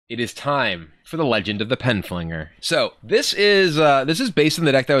It is time for the Legend of the Flinger. So this is based on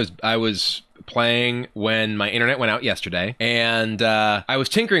the deck that I was playing when my internet went out yesterday, and I was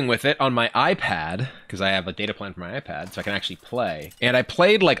tinkering with it on my iPad because I have a data plan for my iPad, so I can actually play. And I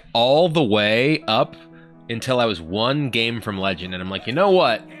played like all the way up until I was one game from Legend, and I'm like, you know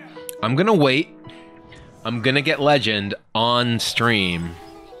what? I'm gonna wait. I'm gonna get Legend on stream.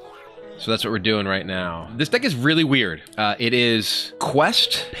 So that's what we're doing right now. This deck is really weird. It is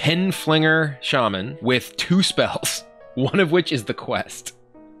Quest, Flinger, Shaman with 2 spells, one of which is the Quest.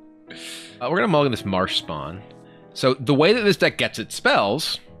 We're gonna mulligan this Marsh Spawn. So the way that this deck gets its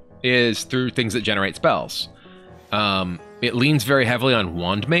spells is through things that generate spells. It leans very heavily on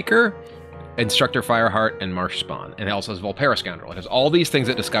Wandmaker, Instructor Fireheart, and Marsh Spawn. And it also has Volpera Scoundrel. It has all these things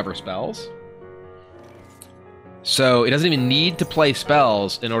that discover spells. So it doesn't even need to play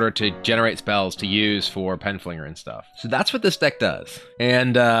spells in order to generate spells to use for Flinger and stuff. So that's what this deck does.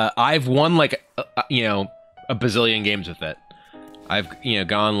 And I've won like, a bazillion games with it. I've,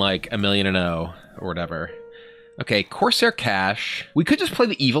 gone like 1,000,000-0 or whatever. Okay, Corsair Cache. We could just play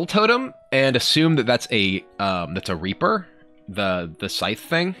the Evil Totem and assume that that's a Reaper, the Scythe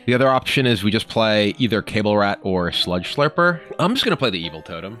thing. The other option is we just play either Cable Rat or Sludge Slurper. I'm just gonna play the Evil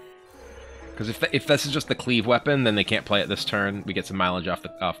Totem. Because if this is just the cleave weapon, then they can't play it this turn. We get some mileage off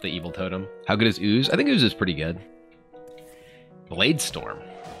the Evil Totem. How good is Ooze? I think Ooze is pretty good. Blade Storm.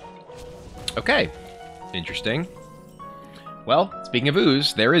 Okay, interesting. Well, speaking of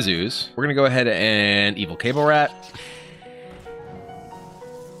Ooze, there is Ooze. We're gonna go ahead and Evil Cable Rat.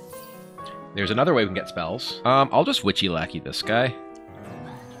 There's another way we can get spells. I'll just Witchy Lackey this guy.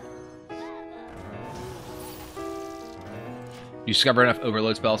 You discover enough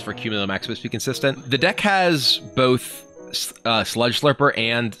overload spells for Cumulo Maximus to be consistent. The deck has both Sludge Slurper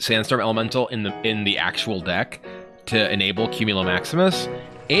and Sandstorm Elemental in the actual deck to enable Cumulo Maximus,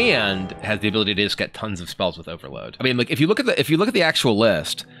 and has the ability to just get tons of spells with overload. I mean, like if you look at the actual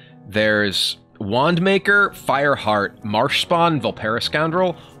list, there's Wandmaker, Fireheart, Marsh Spawn, Volpera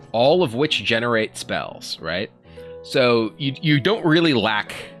Scoundrel, all of which generate spells, right? So you don't really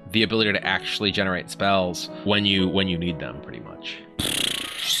lack the ability to actually generate spells when you need them, pretty much.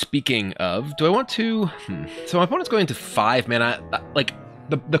 Speaking of, do I want to... So my opponent's going to 5 mana. Like,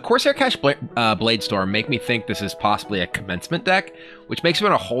 the Corsair Cache Blade Storm make me think this is possibly a Commencement deck, which makes me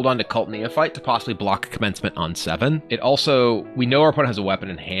want to hold on to Cult Neophyte to possibly block Commencement on 7. It also... We know our opponent has a weapon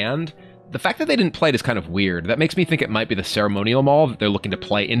in hand. The fact that they didn't play it is kind of weird. That makes me think it might be the Ceremonial Maul that they're looking to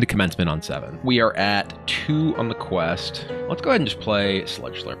play into Commencement on 7. We are at 2 on the Quest. Let's go ahead and just play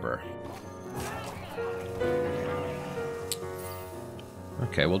Sludge Slurper.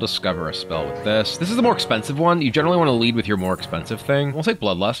 Okay, we'll discover a spell with this. This is the more expensive one. You generally want to lead with your more expensive thing. We'll take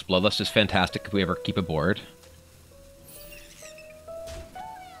Bloodlust. Bloodlust is fantastic if we ever keep a board.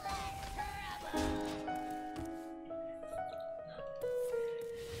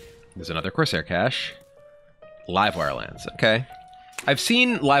 There's another Corsair Cache. Livewire Lance. Okay, I've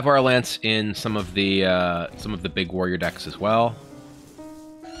seen Livewire Lance in some of the big warrior decks as well.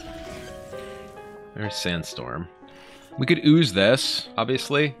 There's Sandstorm. We could Ooze this,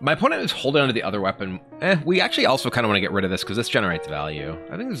 obviously. My opponent is holding onto the other weapon. We actually also kind of want to get rid of this because this generates value.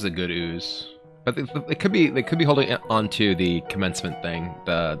 I think this is a good Ooze. But they could be holding onto the Commencement thing,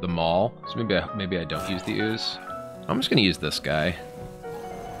 the Maul. So maybe I don't use the Ooze. I'm just gonna use this guy.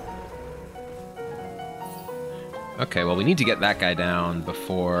 Okay, well, we need to get that guy down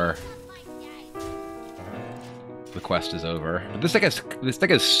before the quest is over. But this deck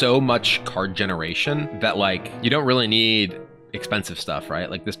has so much card generation that, like, you don't really need expensive stuff, right?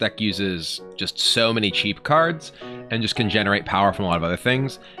 Like, this deck uses just so many cheap cards and just can generate power from a lot of other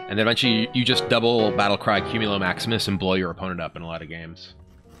things. And then eventually you just double Battlecry Cumulo Maximus and blow your opponent up in a lot of games.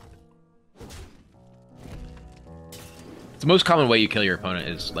 It's the most common way you kill your opponent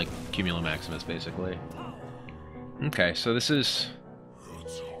is, like, Cumulo Maximus, basically. Okay, so this is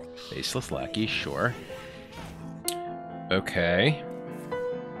Faceless Lackey, sure. Okay.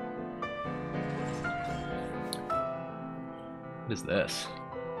 What is this?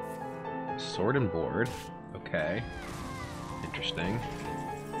 Sword and Board. Okay. Interesting.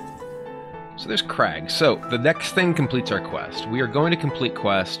 So there's Crag. So the next thing completes our quest. We are going to complete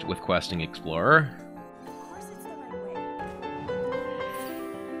quest with Questing Explorer.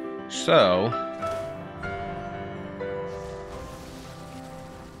 So...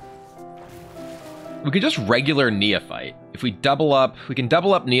 we could just regular Neophyte. If we double up, we can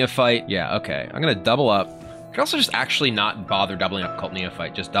double up Neophyte. Yeah, okay. I'm gonna double up. We can also just actually not bother doubling up Cult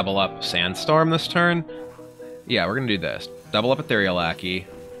Neophyte. Just double up Sandstorm this turn. Yeah, we're gonna do this. Double up Ethereal Lackey.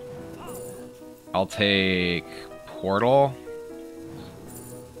 I'll take Portal.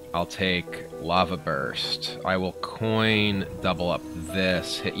 I'll take Lava Burst. I will coin, double up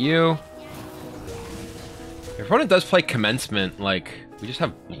this, hit you. If your opponent does play Commencement, like, we just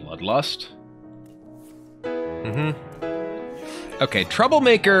have Bloodlust. Okay,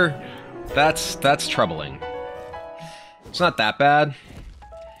 Troublemaker, that's troubling. It's not that bad,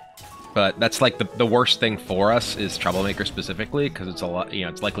 but that's like the worst thing for us is Troublemaker specifically, because it's a lot, you know,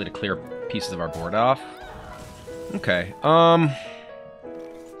 it's likely to clear pieces of our board off. Okay, well,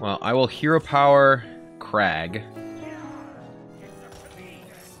 I will Hero Power Crag.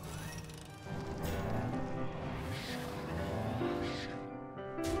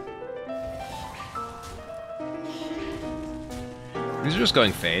 These are just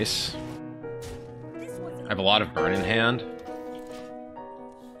going face. I have a lot of burn in hand.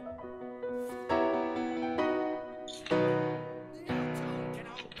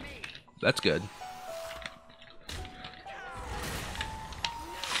 That's good.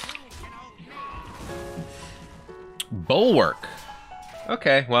 Bulwark.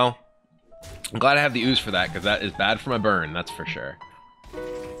 Okay, well, I'm glad I have the ooze for that, because that is bad for my burn, that's for sure.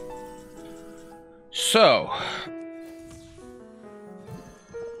 So...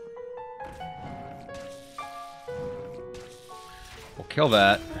 we'll kill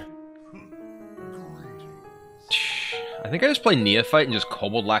that. I think I just play Neophyte and just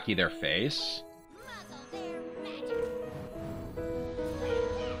Kobold Lackey their face.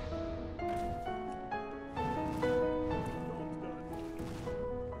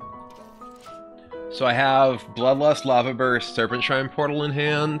 So I have Bloodlust, Lava Burst, Serpent Shrine Portal in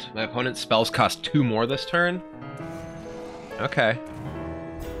hand. My opponent's spells cost 2 more this turn. Okay.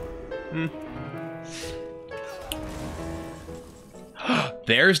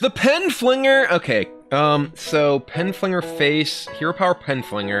 There's the Pen Flinger! Okay, so Pen Flinger face, Hero Power Pen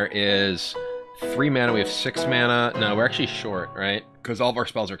Flinger is 3 mana, we have 6 mana. No, we're actually short, right? Because all of our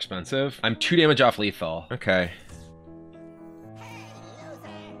spells are expensive. I'm 2 damage off lethal. Okay.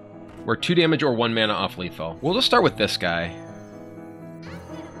 We're 2 damage or 1 mana off lethal. We'll just start with this guy.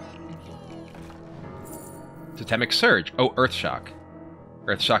 Totemic Surge. Oh, Earthshock.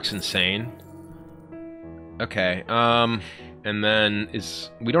 Earthshock's insane. Okay, and then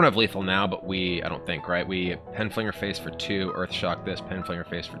we don't have lethal now, but I don't think, right? We Penflinger face for 2, Earthshock this, Penflinger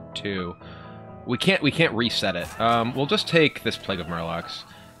face for 2. We can't reset it. We'll just take this Plague of Murlocs.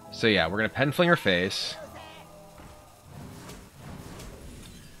 So yeah, we're gonna Penflinger face.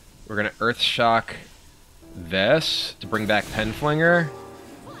 We're gonna Earthshock this to bring back Penflinger.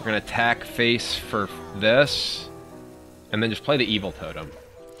 We're gonna attack face for this, and then just play the Evil Totem.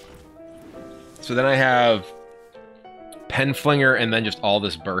 So then I have Penflinger and then just all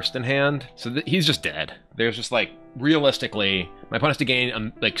this burst in hand. So he's just dead. There's just like, realistically, my opponent has to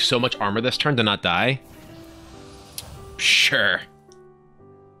gain like so much armor this turn to not die. Sure.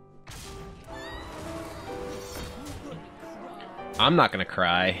 I'm not gonna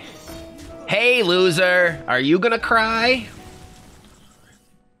cry. Hey, loser! Are you gonna cry?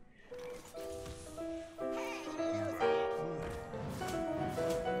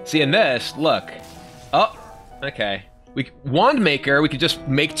 See, in this, look. Oh, okay. Wand Maker, we could just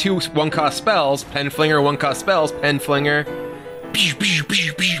make 2 1-cost spells. Penflinger, 1-cost spells. Penflinger.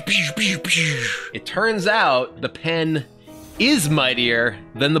 It turns out the pen is mightier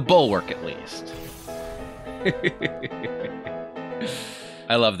than the Bulwark, at least.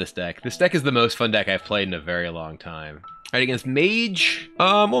 I love this deck. This deck is the most fun deck I've played in a very long time. Alright, against Mage,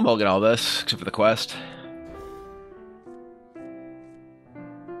 we'll mulligan all this, except for the quest.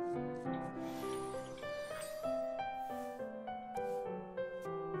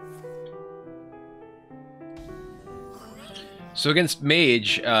 So against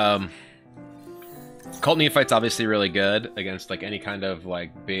Mage, Cult Neophyte's obviously really good against like any kind of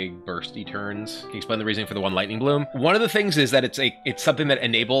like big bursty turns. Can you explain the reasoning for the 1 Lightning Bloom? One of the things is that it's something that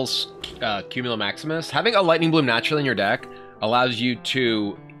enables Cumulo Maximus. Having a Lightning Bloom naturally in your deck allows you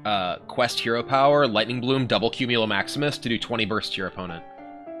to quest Hero Power, Lightning Bloom, double Cumulo Maximus to do 20 bursts to your opponent.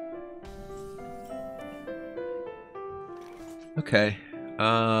 Okay,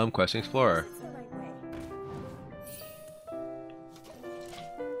 Questing Explorer.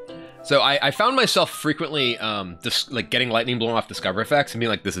 So I found myself frequently just like getting Lightning Bloom off Discover effects and being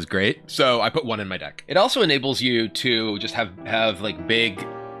like, this is great. So I put 1 in my deck. It also enables you to just have like big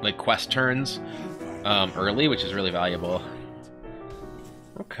like quest turns early, which is really valuable.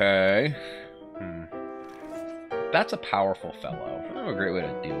 Okay. That's a powerful fellow. I have a great way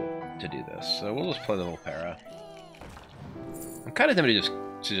to do this. So we'll just play the little para. I'm kind of tempted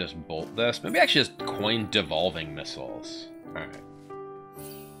to just bolt this. Maybe actually just coin Devolving Missiles. All right.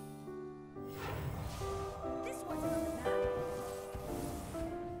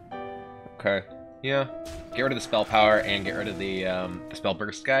 Okay. Yeah. Get rid of the spell power and get rid of the spell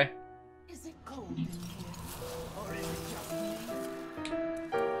burst guy. Is it cold in here, or is it just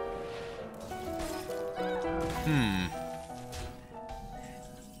me?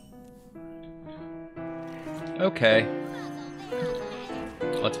 Okay.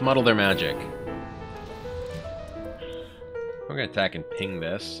 Let's muddle their magic. We're gonna attack and ping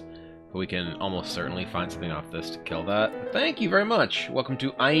this, but we can almost certainly find something off this to kill that. Thank you very much. Welcome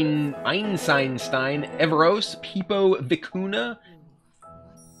to Einsteinstein, Everos, Pipo, Vicuna.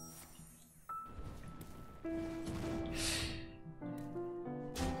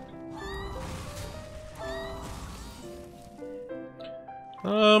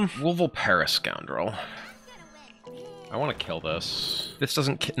 Wolvil Scoundrel. I want to kill this. This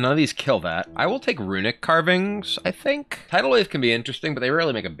doesn't. None of these kill that. I will take runic carvings, I think. Tidal Wave can be interesting, but they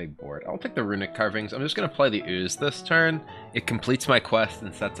rarely make a big board. I'll take the runic carvings. I'm just going to play the ooze this turn. It completes my quest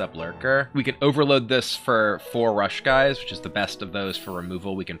and sets up Lurker. We can overload this for 4 rush guys, which is the best of those for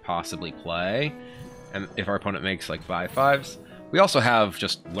removal we can possibly play. And if our opponent makes like 5/5s. We also have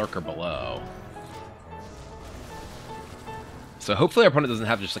just Lurker below. So hopefully our opponent doesn't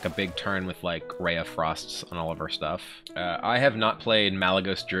have just like a big turn with like Ray of Frosts on all of our stuff. I have not played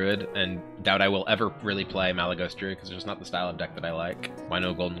Malagos Druid and doubt I will ever really play Malagos Druid because it's just not the style of deck that I like. Why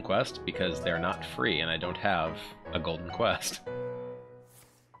no Golden Quest? Because they're not free and I don't have a Golden Quest.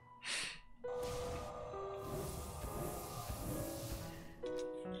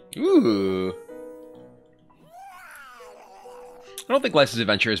 Ooh. I don't think License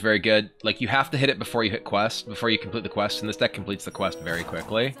Adventure is very good. Like, you have to hit it before you hit quest, before you complete the quest, and this deck completes the quest very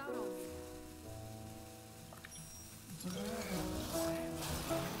quickly.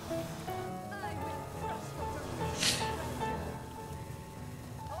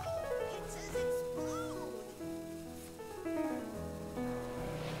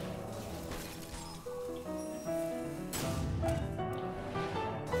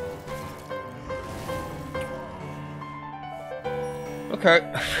 Okay.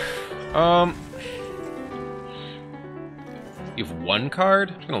 You have 1 card?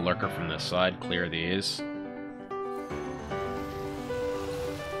 I'm gonna Lurker from this side, clear these.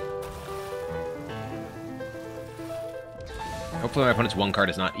 Hopefully my opponent's 1 card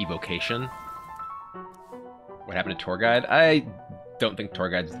is not Evocation. What happened to Tour Guide? I don't think Tour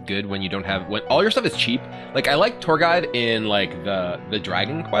Guide's good when you don't have... when all your stuff is cheap. Like, I like Tour Guide in, like, the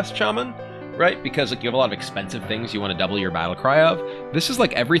Dragon Quest Shaman. Right? Because like you have a lot of expensive things you want to double your battle cry of. This is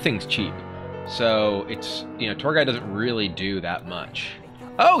like everything's cheap. So it's, you know, Tour Guide doesn't really do that much.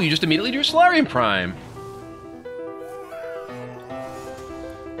 Oh, you just immediately drew Solarian Prime.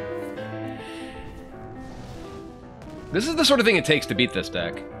 This is the sort of thing it takes to beat this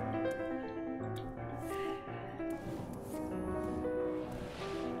deck.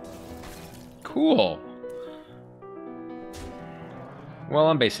 Cool. Well,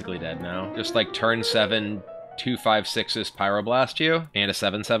 I'm basically dead now. Just like turn 7, 2/5/6s Pyroblast you, and a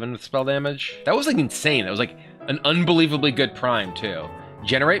 7/7 with spell damage. That was like insane. That was like an unbelievably good prime too.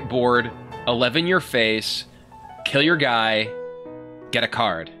 Generate board, 11 your face, kill your guy, get a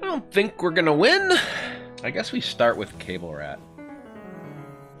card. I don't think we're gonna win. I guess we start with Cable Rat.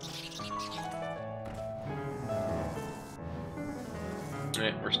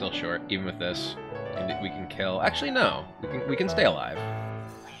 We're still short, even with this. And we can kill... Actually, no. We can stay alive.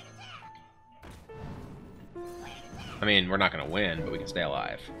 I mean, we're not going to win, but we can stay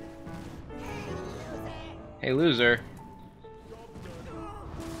alive. Hey, loser.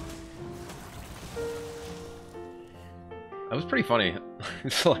 That was pretty funny.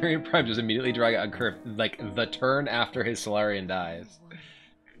 Solarian Prime just immediately drawing a curve, like, the turn after his Solarian dies.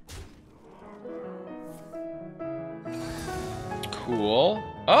 Cool.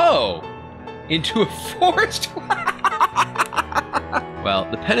 Oh! Into a forest? Well,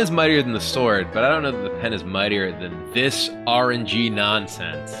 the pen is mightier than the sword, but I don't know that the pen is mightier than this RNG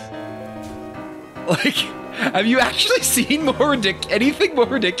nonsense. Like, have you actually seen anything more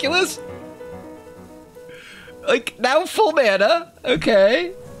ridiculous? Like, now full mana,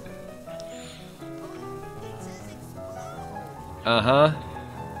 okay. Uh-huh.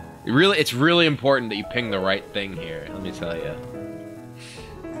 It's really important that you ping the right thing here, let me tell you.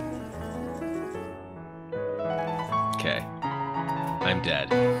 Okay. I'm dead.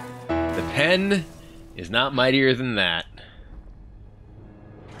 The pen is not mightier than that.